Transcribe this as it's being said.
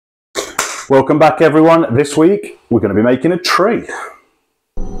Welcome back everyone. This week we're going to be making a tree.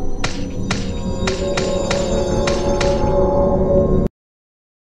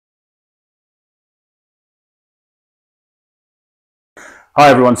 Hi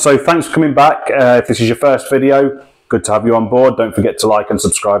everyone, so thanks for coming back. If this is your first video, good to have you on board. Don't forget to like and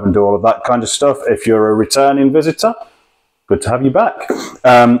subscribe and do all of that kind of stuff. If you're a returning visitor, good to have you back.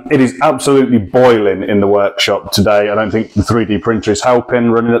 It is absolutely boiling in the workshop today. I don't think the 3D printer is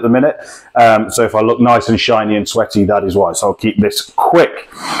helping running at the minute. So if I look nice and shiny and sweaty, that is why. So I'll keep this quick.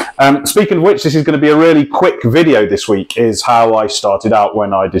 Speaking of which, this is going to be a really quick video this week, is how I started out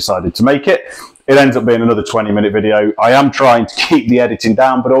when I decided to make it. It ends up being another 20-minute video. I am trying to keep the editing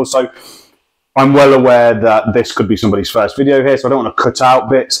down, but also I'm well aware that this could be somebody's first video here, so I don't want to cut out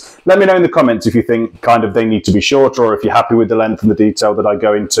bits. Let me know in the comments if you think kind of they need to be shorter, or if you're happy with the length and the detail that I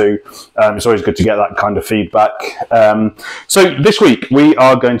go into. It's always good to get that kind of feedback. So this week we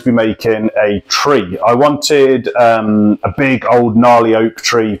are going to be making a tree. I wanted a big old gnarly oak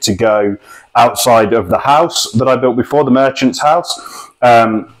tree to go outside of the house that I built before, the merchant's house.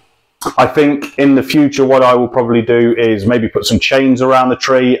 I think in the future what I will probably do is maybe put some chains around the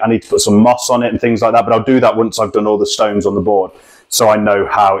tree. I need to put some moss on it and things like that, but I'll do that once I've done all the stones on the board, so I know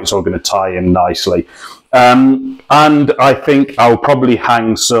how it's all going to tie in nicely. And I think I'll probably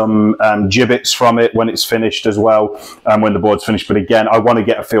hang some gibbets from it when it's finished as well, when the board's finished. But again, I want to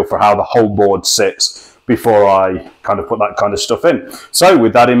get a feel for how the whole board sits before I kind of put that kind of stuff in. So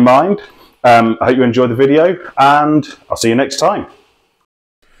with that in mind, I hope you enjoy the video, and I'll see you next time.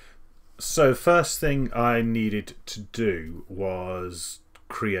 So first thing I needed to do was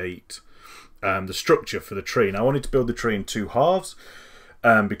create the structure for the tree. Now I wanted to build the tree in two halves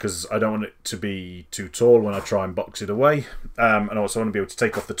because I don't want it to be too tall when I try and box it away, and also I want to be able to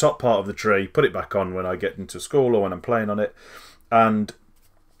take off the top part of the tree, put it back on when I get into school or when I'm playing on it, and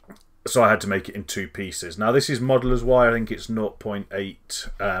so I had to make it in two pieces. Now this is modeller's wire. I think it's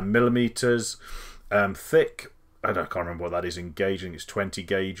 0.8 millimeters thick. I can't remember what that is in gauge. I think it's 20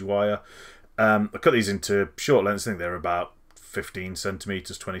 gauge wire. I cut these into short lengths. I think they're about 15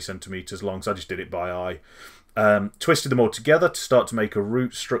 centimeters, 20 centimeters long. So I just did it by eye. Twisted them all together to start to make a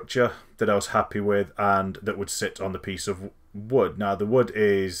root structure that I was happy with and that would sit on the piece of wood. Now the wood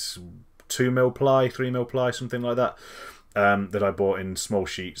is 2mm ply, 3mm ply, something like that, that I bought in small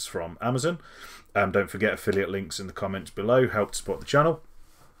sheets from Amazon. Don't forget affiliate links in the comments below. Help to support the channel.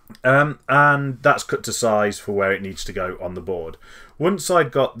 And that's cut to size for where it needs to go on the board. Once I'd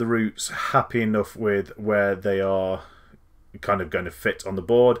got the roots happy enough with where they are kind of going to fit on the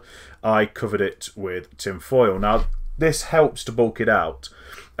board, I covered it with tin foil. Now this helps to bulk it out,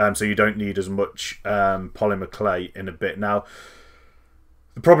 so you don't need as much polymer clay in a bit. Now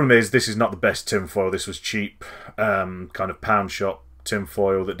the problem is this is not the best tin foil. This was cheap kind of pound shop tin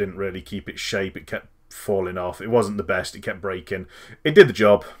foil that didn't really keep its shape. It kept falling off. It wasn't the best. It kept breaking. It did the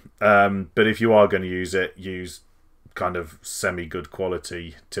job, but if you are going to use it, use kind of semi-good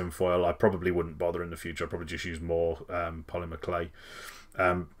quality tin foil. I probably wouldn't bother in the future. I'd probably just use more polymer clay.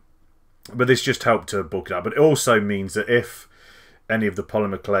 But this just helped to bulk it out. But it also means that if any of the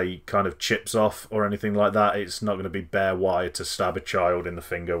polymer clay kind of chips off or anything like that, it's not going to be bare wire to stab a child in the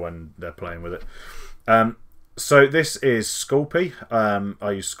finger when they're playing with it. So this is Sculpey.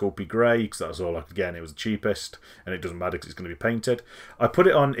 I used Sculpey grey because that was all I could get, and it was the cheapest, and it doesn't matter because it's going to be painted. I put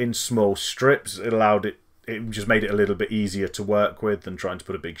it on in small strips. It just made it a little bit easier to work with than trying to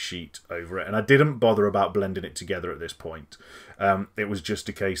put a big sheet over it. And I didn't bother about blending it together at this point. It was just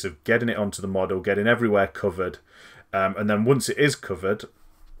a case of getting it onto the model, getting everywhere covered, and then once it is covered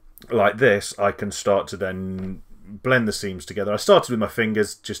like this, I can start to then blend the seams together. I started with my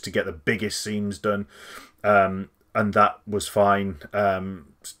fingers just to get the biggest seams done. And that was fine.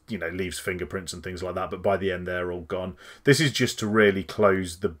 You know, leaves fingerprints and things like that, but by the end they're all gone. This is just to really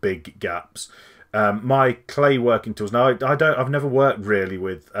close the big gaps. My clay working tools. Now I've never worked really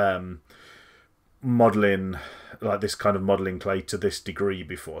with modeling, like this kind of modeling clay to this degree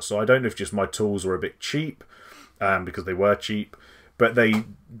before, so I don't know if just my tools were a bit cheap, because they were cheap, but they,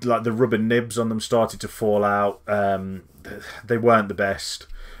 like, the rubber nibs on them started to fall out. They weren't the best.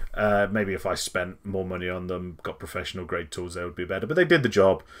 Maybe if I spent more money on them, got professional grade tools, they would be better. But they did the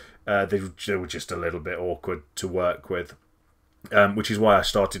job. They were just a little bit awkward to work with, which is why I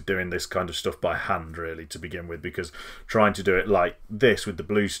started doing this kind of stuff by hand, really, to begin with. Because trying to do it like this with the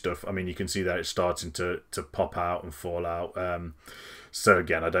blue stuff, I mean, you can see that it's starting to pop out and fall out. So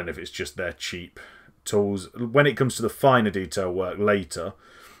again, I don't know if it's just their cheap tools. When it comes to the finer detail work later,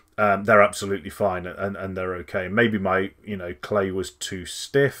 they're absolutely fine and they're okay. Maybe my clay was too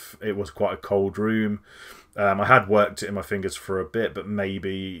stiff. It was quite a cold room, I had worked it in my fingers for a bit, but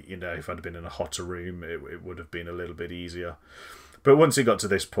maybe, you know, if I'd been in a hotter room, it would have been a little bit easier. But once it got to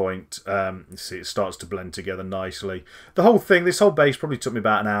this point, see, it starts to blend together nicely. The whole thing, this whole base probably took me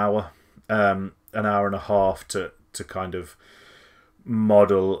about an hour and a half to kind of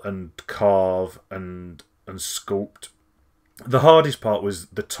model and carve and sculpt. The hardest part was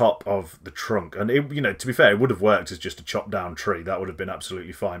the top of the trunk, and it, you know, to be fair, it would have worked as just a chopped down tree. That would have been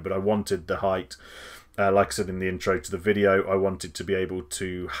absolutely fine, but I wanted the height. Like I said in the intro to the video, I wanted to be able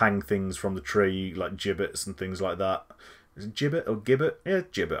to hang things from the tree, like gibbets and things like that. Is it gibbet or gibbet? Yeah,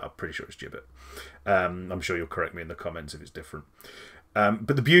 gibbet. I'm pretty sure it's gibbet. I'm sure you'll correct me in the comments if it's different.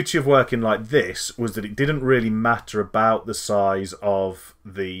 But the beauty of working like this was that it didn't really matter about the size of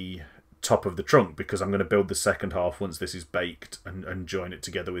the top of the trunk, because I'm going to build the second half once this is baked and join it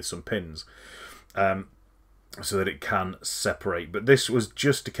together with some pins so that it can separate. But this was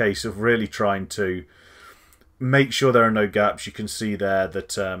just a case of really trying to make sure there are no gaps. You can see there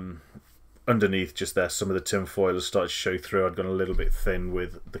that underneath just there some of the tin foil has started to show through. I'd gone a little bit thin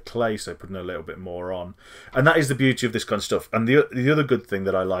with the clay, so putting a little bit more on. And that is the beauty of this kind of stuff. And the other good thing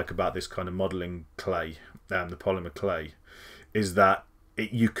that I like about this kind of modelling clay, the polymer clay, is that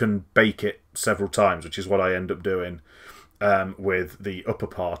you can bake it several times, which is what I end up doing with the upper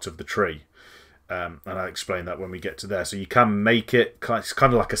part of the tree. And I'll explain that when we get to there. So you can make it, it's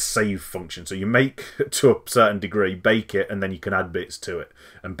kind of like a save function. So you make to a certain degree, bake it, and then you can add bits to it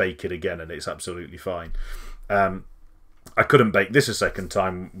and bake it again, and it's absolutely fine. I couldn't bake this a second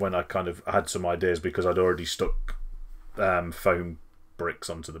time when I kind of had some ideas, because I'd already stuck foam bricks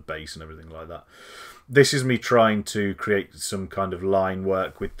onto the base and everything like that. This is me trying to create some kind of line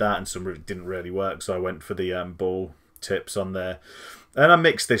work with that, and some didn't really work, so I went for the ball tips on there. And I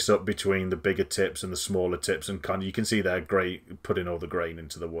mixed this up between the bigger tips and the smaller tips, and kind of, you can see there, putting all the grain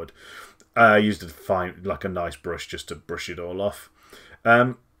into the wood. I used like a nice brush just to brush it all off.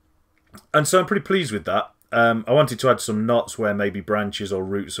 And so I'm pretty pleased with that. I wanted to add some knots where maybe branches or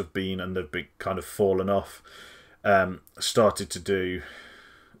roots have been and they've been kind of fallen off. Started to do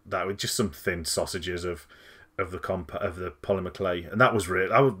that with just some thin sausages of the polymer clay, and that was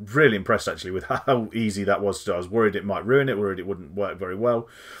I was really impressed actually with how easy that was to do. I was worried it might ruin it, worried it wouldn't work very well,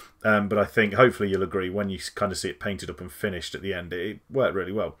 but I think hopefully you'll agree, when you kind of see it painted up and finished at the end, it worked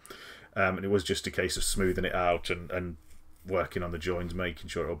really well. And it was just a case of smoothing it out and working on the joins, making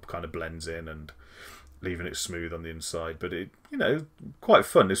sure it all kind of blends in and leaving it smooth on the inside. But it, you know, quite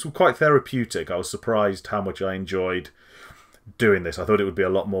fun. This was quite therapeutic. I was surprised how much I enjoyed doing this. I thought it would be a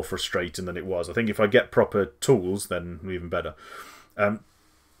lot more frustrating than it was. I think if I get proper tools, then even better.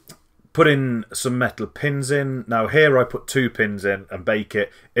 Put in some metal pins in. Now here I put 2 pins in and bake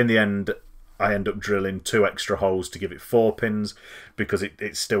it. In the end, I end up drilling 2 extra holes to give it 4 pins, because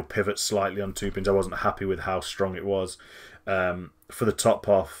it still pivots slightly on 2 pins. I wasn't happy with how strong it was. For the top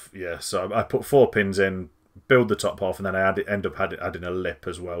half, yeah, so I put 4 pins in, build the top half, and then I end up adding a lip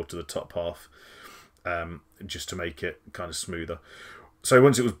as well to the top half, just to make it kind of smoother. So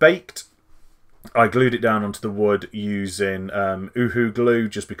once it was baked, I glued it down onto the wood using Uhu glue,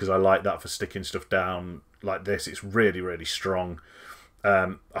 just because I like that for sticking stuff down like this. It's really, really strong.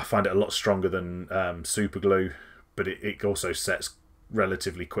 I find it a lot stronger than super glue, but it also sets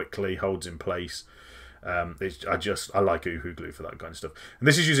relatively quickly, holds in place. I like Uhu glue for that kind of stuff. And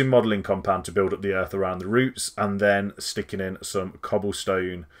this is using modelling compound to build up the earth around the roots, and then sticking in some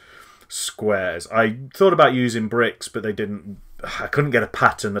cobblestone squares. I thought about using bricks, but I couldn't get a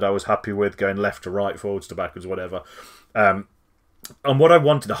pattern that I was happy with, going left to right, forwards to backwards, whatever. And what I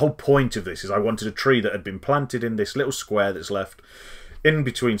wanted, the whole point of this is I wanted a tree that had been planted in this little square that's left in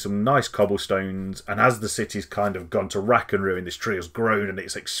between some nice cobblestones, and as the city's kind of gone to rack and ruin, this tree has grown and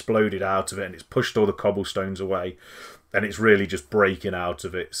it's exploded out of it, and it's pushed all the cobblestones away, and it's really just breaking out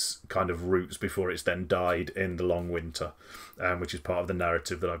of its kind of roots before it's then died in the long winter, which is part of the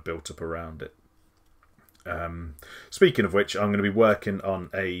narrative that I've built up around it. Speaking of which, I'm going to be working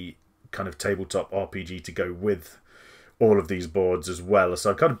on a kind of tabletop RPG to go with all of these boards as well.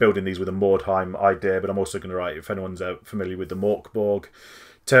 So I'm kind of building these with a Mordheim idea, but I'm also going to write, if anyone's familiar with the Morkborg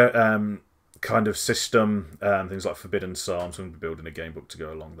kind of system, things like Forbidden Psalms, I'm going to be building a game book to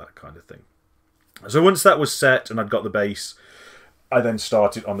go along that kind of thing. So once that was set and I'd got the base, I then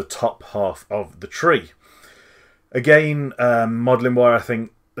started on the top half of the tree. Again, modelling wire, I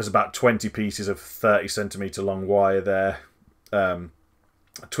think there's about 20 pieces of 30cm long wire there.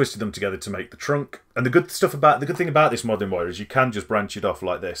 I twisted them together to make the trunk. And the good thing about this modelling wire is you can just branch it off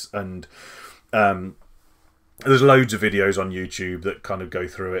like this, and there's loads of videos on YouTube that kind of go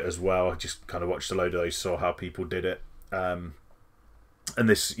through it as well. I just kind of watched a load of those, saw how people did it. And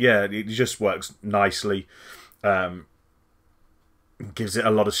this, yeah, it just works nicely. Gives it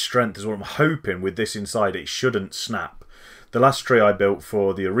a lot of strength as well. I'm hoping with this inside it shouldn't snap. The last tree I built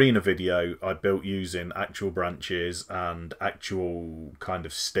for the arena video, I built using actual branches and actual kind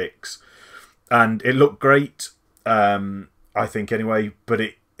of sticks, and it looked great, I think anyway, but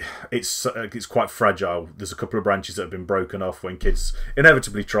it's quite fragile. There's a couple of branches that have been broken off when kids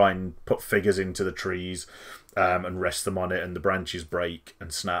inevitably try and put figures into the trees and rest them on it, and the branches break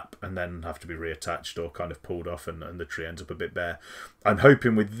and snap and then have to be reattached or kind of pulled off, and the tree ends up a bit bare. I'm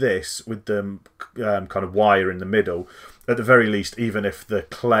hoping with this, with the kind of wire in the middle, at the very least, even if the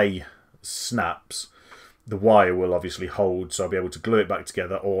clay snaps, the wire will obviously hold, so I'll be able to glue it back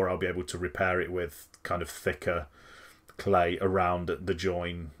together, or I'll be able to repair it with kind of thicker clay around the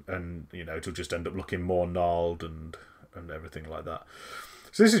join, and you know, it'll just end up looking more gnarled and everything like that.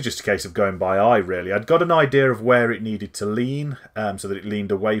 So this is just a case of going by eye, really. I'd got an idea of where it needed to lean, so that it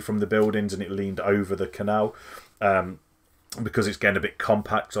leaned away from the buildings and it leaned over the canal, because it's getting a bit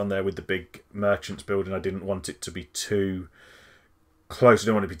compact on there with the big merchants building. I didn't want it to be too close. I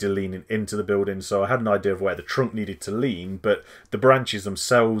didn't want it to be leaning into the building, so I had an idea of where the trunk needed to lean, but the branches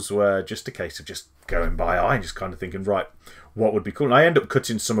themselves were just a case of just going by eye and just kind of thinking, right, what would be cool? And I end up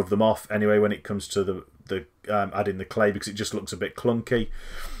cutting some of them off anyway when it comes to the adding the clay, because it just looks a bit clunky,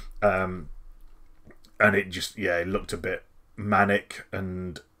 and it just, yeah, it looked a bit manic,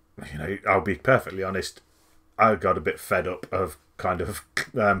 and you know, I'll be perfectly honest, I got a bit fed up of kind of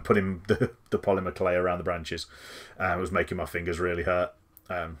putting the polymer clay around the branches. It was making my fingers really hurt,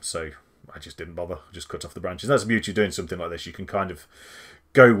 so I just didn't bother. I just cut off the branches. That's the beauty of doing something like this. You can kind of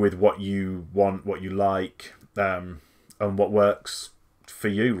go with what you want, what you like, and what works for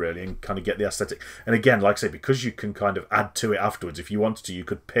you, really, and kind of get the aesthetic. And again, like I say, because you can kind of add to it afterwards, if you wanted to, you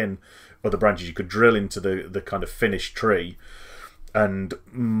could pin other branches, you could drill into the kind of finished tree, and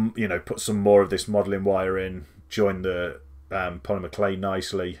you know, put some more of this modelling wire in, join the polymer clay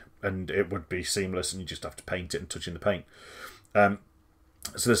nicely, and it would be seamless, and you just have to paint it and touch in the paint.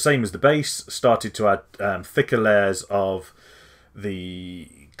 So the same as the base, started to add thicker layers of the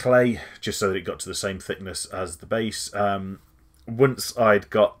clay, just so that it got to the same thickness as the base. Once I'd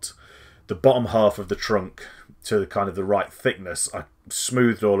got the bottom half of the trunk to kind of the right thickness, I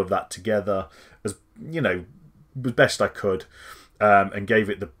smoothed all of that together as, you know, as best I could, and gave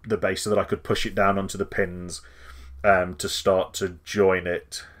it the base so that I could push it down onto the pins to start to join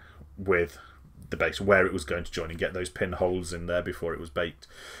it with the base, where it was going to join, and get those pin holes in there before it was baked.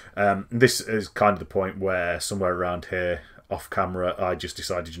 This is kind of the point where somewhere around here, off camera, I just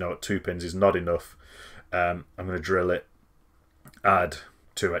decided, you know what, 2 pins is not enough. I'm going to drill it, add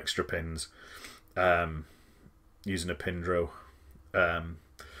 2 extra pins, using a pin drill, and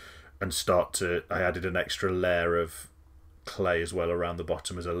start to, I added an extra layer of clay as well around the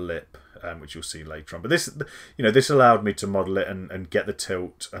bottom as a lip, which you'll see later on. But this, you know, this allowed me to model it and get the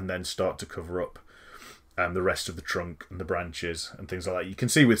tilt, and then start to cover up the rest of the trunk and the branches and things like that. You can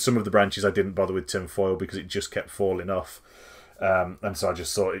see with some of the branches I didn't bother with tin foil because it just kept falling off, and so I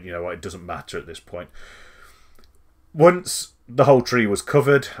just thought, you know what, it doesn't matter at this point. Once the whole tree was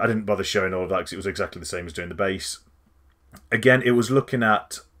covered, I didn't bother showing all of that because it was exactly the same as doing the base. Again, it was looking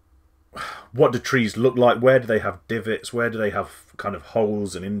at what do trees look like, where do they have divots, where do they have kind of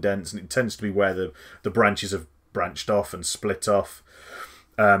holes and indents, and it tends to be where the branches have branched off and split off.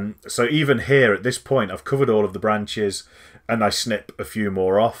 So even here at this point, I've covered all of the branches, and I snip a few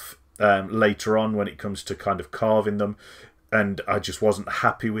more off later on when it comes to kind of carving them, and I just wasn't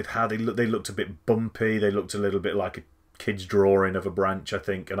happy with how they looked. They looked a bit bumpy, they looked a little bit like a kid's drawing of a branch, I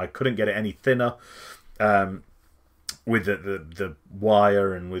think, and I couldn't get it any thinner with the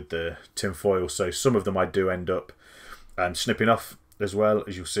wire and with the tin foil, so some of them I do end up snipping off as well,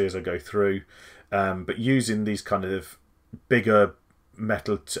 as you'll see as I go through, but using these kind of bigger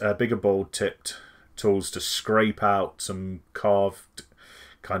metal, bigger bold tipped tools to scrape out some carved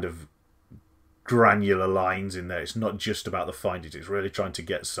kind of granular lines in there. It's not just about the fine details, it's really trying to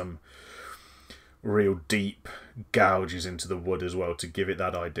get some real deep gouges into the wood as well, to give it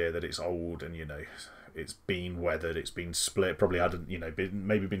that idea that it's old and, you know, it's been weathered, it's been split, probably had, you know,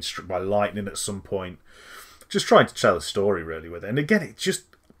 maybe been struck by lightning at some point. Just trying to tell a story really with it. And again, it just,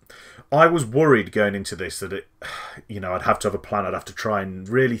 I was worried going into this that it, you know, I'd have to have a plan, I'd have to try and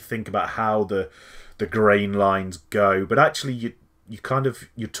really think about how the grain lines go, but actually you kind of,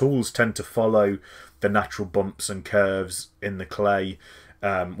 your tools tend to follow the natural bumps and curves in the clay,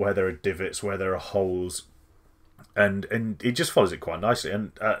 where there are divots, where there are holes, and it just follows it quite nicely.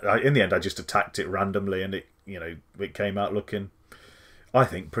 And in the end, I just attacked it randomly, and it, you know, it came out looking, I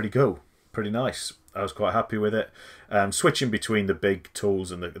think, pretty cool, pretty nice. I was quite happy with it. Switching between the big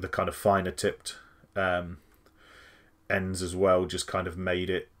tools and the kind of finer tipped ends as well just kind of made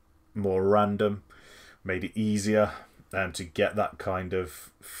it more random, made it easier to get that kind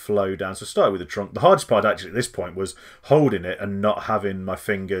of flow down. So start with the trunk. The hardest part actually at this point was holding it and not having my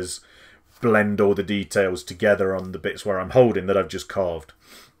fingers blend all the details together on the bits where I'm holding that I've just carved.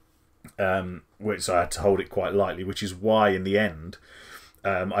 Which I had to hold it quite lightly, which is why in the end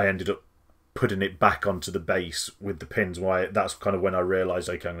I ended up putting it back onto the base with the pins. That's kind of when I realised,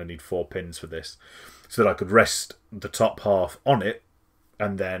 okay, I'm going to need 4 pins for this, so that I could rest the top half on it,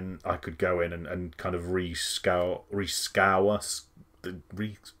 and then I could go in and kind of rescour,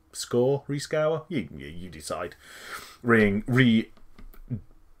 you decide,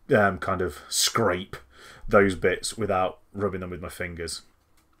 kind of scrape those bits without rubbing them with my fingers.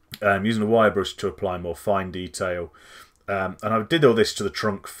 Using a wire brush to apply more fine detail. And I did all this to the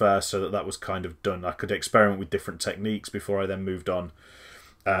trunk first so that was kind of done. I could experiment with different techniques before I then moved on.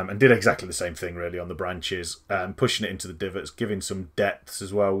 And did exactly the same thing really on the branches. Pushing it into the divots, giving some depths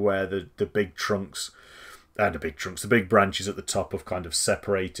as well where the big trunks, the big branches at the top have kind of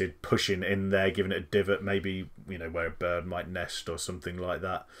separated, pushing in there, giving it a divot, maybe, you know, where a bird might nest or something like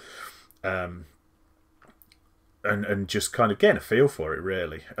that. And just kind of getting a feel for it,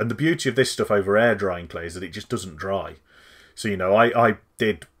 really. And the beauty of this stuff over air drying clay is that it just doesn't dry. So, you know, I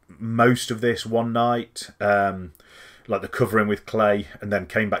did most of this one night, like the covering with clay, and then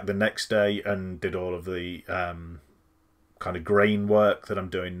came back the next day and did all of the kind of grain work that I'm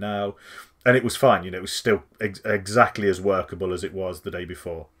doing now. And it was fine, you know, it was still exactly as workable as it was the day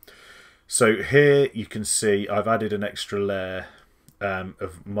before. So here you can see I've added an extra layer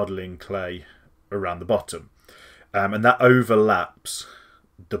of modelling clay around the bottom. And that overlaps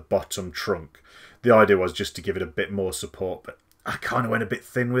the bottom trunk. The idea was just to give it a bit more support, but I kind of went a bit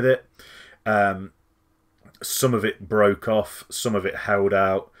thin with it. Some of it broke off, some of it held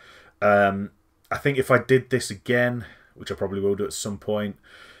out. I think if I did this again, which I probably will do at some point,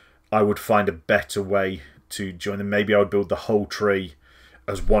 I would find a better way to join them. Maybe I would build the whole tree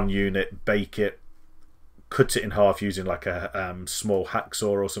as one unit, bake it, cut it in half using like a small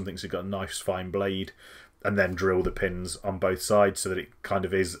hacksaw or something so you've got a nice fine blade, and then drill the pins on both sides so that it kind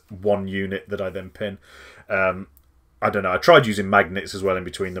of is one unit that I then pin. I don't know. I tried using magnets as well in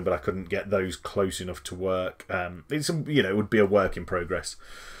between them, but I couldn't get those close enough to work. It's, you know, it would be a work in progress.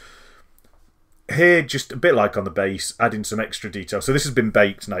 Here, just a bit like on the base, adding some extra detail. So this has been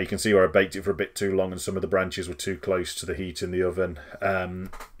baked now. You can see where I baked it for a bit too long and some of the branches were too close to the heat in the oven.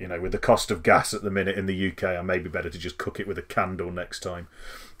 You know, with the cost of gas at the minute in the UK, I may be better to just cook it with a candle next time.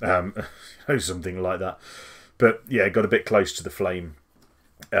 Something like that. But yeah, got a bit close to the flame.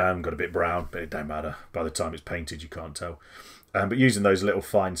 Got a bit brown, but it don't matter. By the time it's painted, you can't tell. But using those little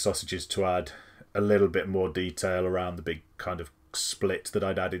fine sausages to add a little bit more detail around the big kind of split that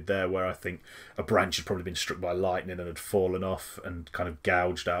I'd added there, where I think a branch had probably been struck by lightning and had fallen off and kind of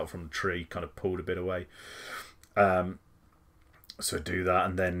gouged out from the tree, kind of pulled a bit away. So do that,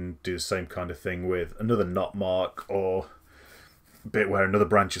 and then do the same kind of thing with another knot mark or bit where another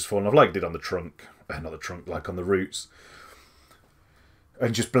branch has fallen off, like I did on the trunk, not the trunk, like on the roots,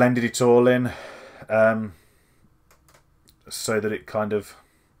 and just blended it all in so that it kind of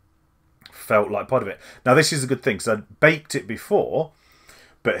felt like part of it. Now this is a good thing because I'd baked it before,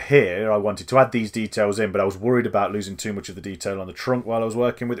 but here I wanted to add these details in, but I was worried about losing too much of the detail on the trunk while I was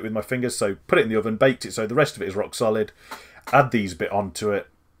working with it with my fingers, so put it in the oven, baked it so the rest of it is rock solid, add these bit onto it,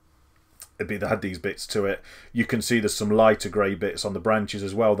 had these bits to it. You can see there's some lighter grey bits on the branches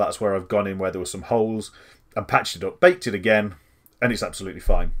as well. That's where I've gone in where there were some holes and patched it up, baked it again, and it's absolutely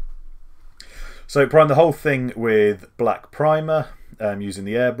fine. So prime the whole thing with black primer using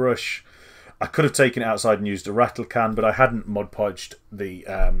the airbrush. I could have taken it outside and used a rattle can, but I hadn't Mod Podged the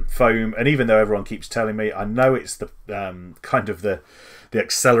foam. And even though everyone keeps telling me, I know it's the kind of the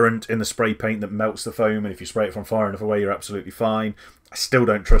accelerant in the spray paint that melts the foam, and if you spray it from far enough away, you're absolutely fine. I still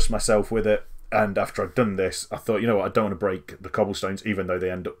don't trust myself with it. And after I've done this, I thought, you know what, I don't want to break the cobblestones, even though they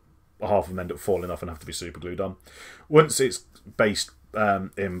half of them end up falling off and have to be super glued on. Once it's based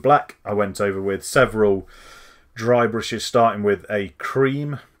in black, I went over with several dry brushes, starting with a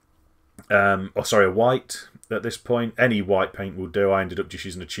cream. A white at this point. Any white paint will do. I ended up just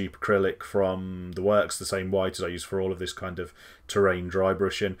using a cheap acrylic from the works, the same white as I use for all of this kind of terrain dry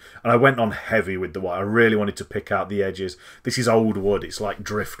brushing. And I went on heavy with the white. I really wanted to pick out the edges. This is old wood. It's like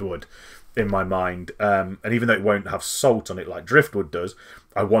driftwood in my mind. And even though it won't have salt on it like driftwood does,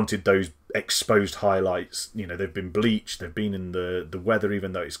 I wanted those exposed highlights. You know, they've been bleached. They've been in the weather,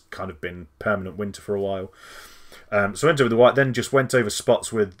 even though it's kind of been permanent winter for a while. So I went over the white, then just went over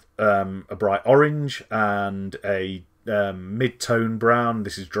spots with a bright orange and a mid-tone brown.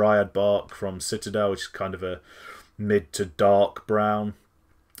 This is Dryad Bark from Citadel, which is kind of a mid to dark brown.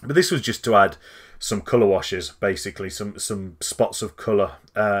 But this was just to add some colour washes, basically, some spots of colour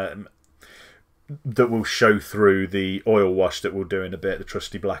that will show through the oil wash that we'll do in a bit, the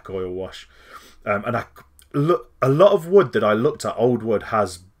trusty black oil wash. And a lot of wood that I looked at, old wood,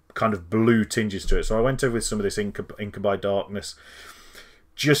 has kind of blue tinges to it. So I went over with some of this Inca by Darkness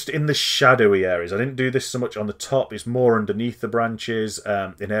just in the shadowy areas. I didn't do this so much on the top. It's more underneath the branches,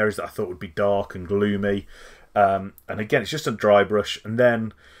 in areas that I thought would be dark and gloomy. And again, it's just a dry brush. And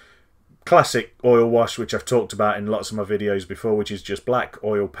then classic oil wash, which I've talked about in lots of my videos before, which is just black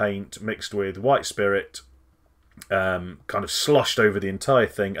oil paint mixed with white spirit, kind of sloshed over the entire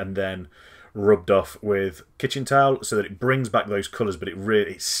thing, and then rubbed off with kitchen towel so that it brings back those colours, but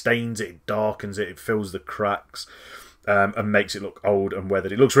it stains it, it darkens it, it fills the cracks, and makes it look old and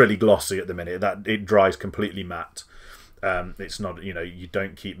weathered. It looks really glossy at the minute. That it dries completely matte. It's not, you know, you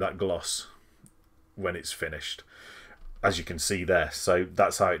don't keep that gloss when it's finished, as you can see there. So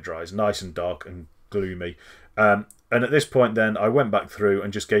that's how it dries, nice and dark and gloomy. And at this point then I went back through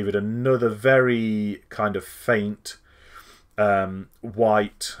and just gave it another very kind of faint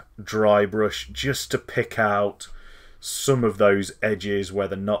white dry brush, just to pick out some of those edges where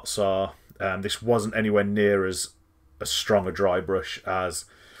the knots are. This wasn't anywhere near as strong a dry brush as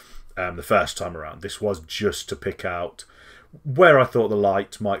the first time around. This was just to pick out where I thought the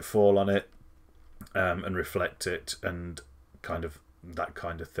light might fall on it, and reflect it, and kind of that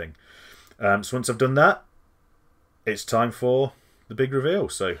kind of thing. So once I've done that, it's time for the big reveal.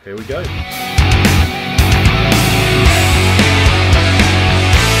 So here we go.